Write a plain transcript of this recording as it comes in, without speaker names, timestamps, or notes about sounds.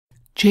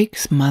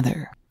Jake's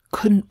mother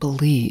couldn't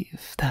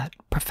believe that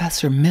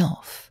Professor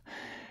MILF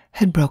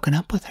had broken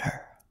up with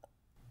her.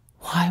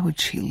 Why would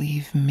she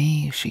leave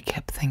me, she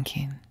kept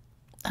thinking.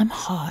 I'm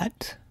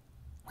hot.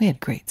 We had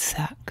great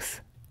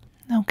sex.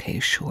 Okay,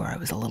 sure, I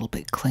was a little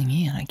bit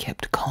clingy and I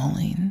kept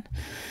calling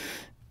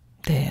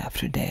day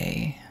after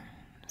day,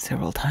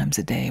 several times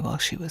a day while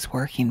she was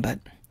working, but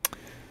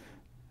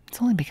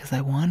it's only because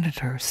I wanted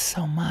her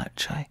so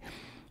much. I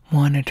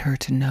wanted her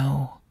to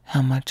know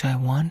how much I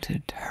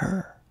wanted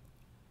her.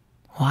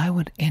 Why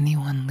would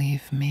anyone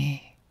leave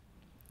me,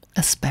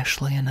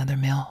 especially another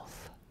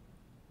MILF?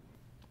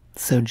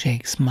 So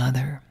Jake's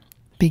mother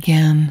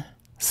began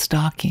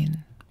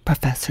stalking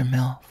Professor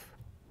MILF.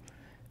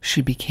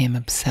 She became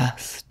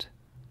obsessed.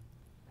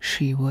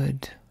 She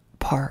would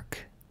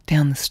park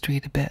down the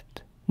street a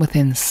bit,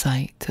 within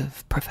sight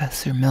of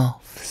Professor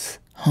MILF's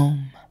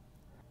home.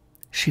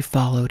 She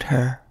followed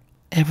her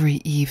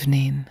every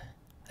evening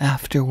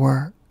after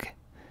work,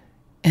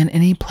 and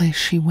any place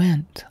she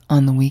went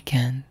on the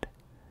weekend.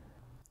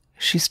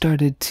 She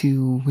started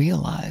to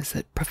realize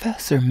that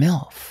Professor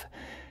MILF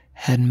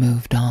had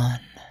moved on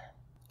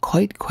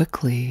quite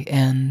quickly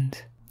and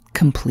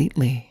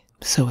completely,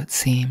 so it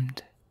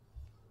seemed.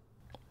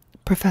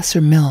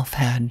 Professor MILF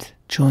had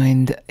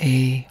joined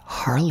a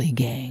Harley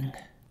gang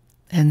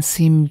and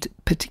seemed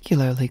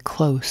particularly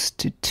close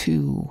to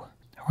two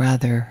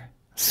rather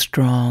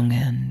strong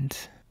and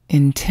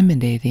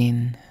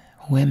intimidating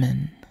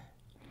women.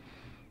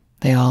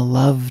 They all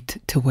loved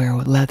to wear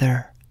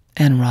leather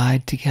and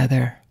ride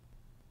together.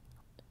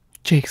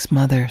 Jake's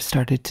mother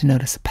started to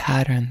notice a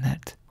pattern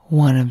that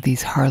one of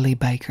these Harley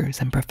bikers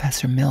and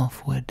Professor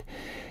MILF would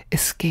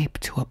escape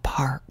to a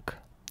park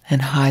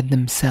and hide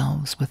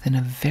themselves within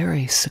a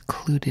very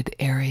secluded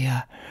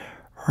area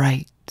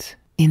right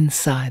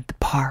inside the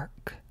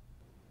park.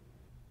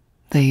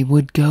 They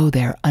would go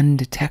there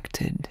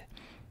undetected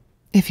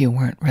if you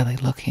weren't really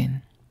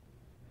looking.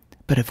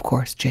 But of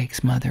course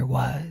Jake's mother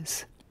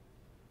was.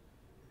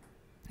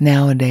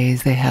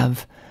 Nowadays they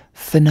have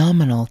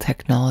phenomenal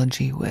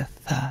technology with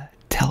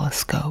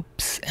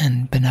telescopes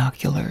and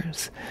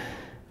binoculars.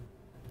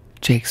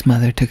 Jake's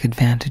mother took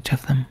advantage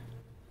of them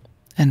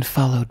and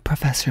followed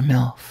Professor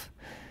MILF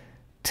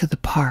to the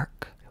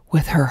park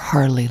with her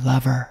Harley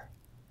lover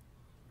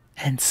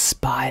and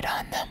spied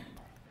on them.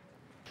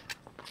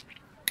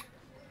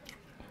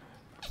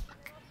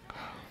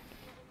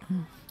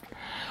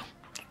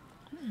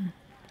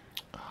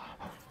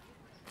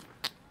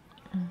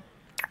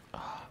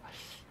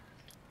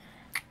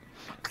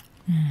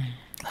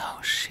 Oh,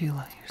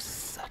 Sheila, you're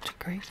such a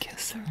great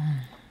kisser.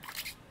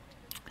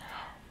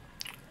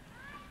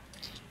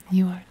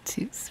 You are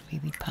too,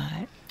 sweetie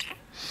pie.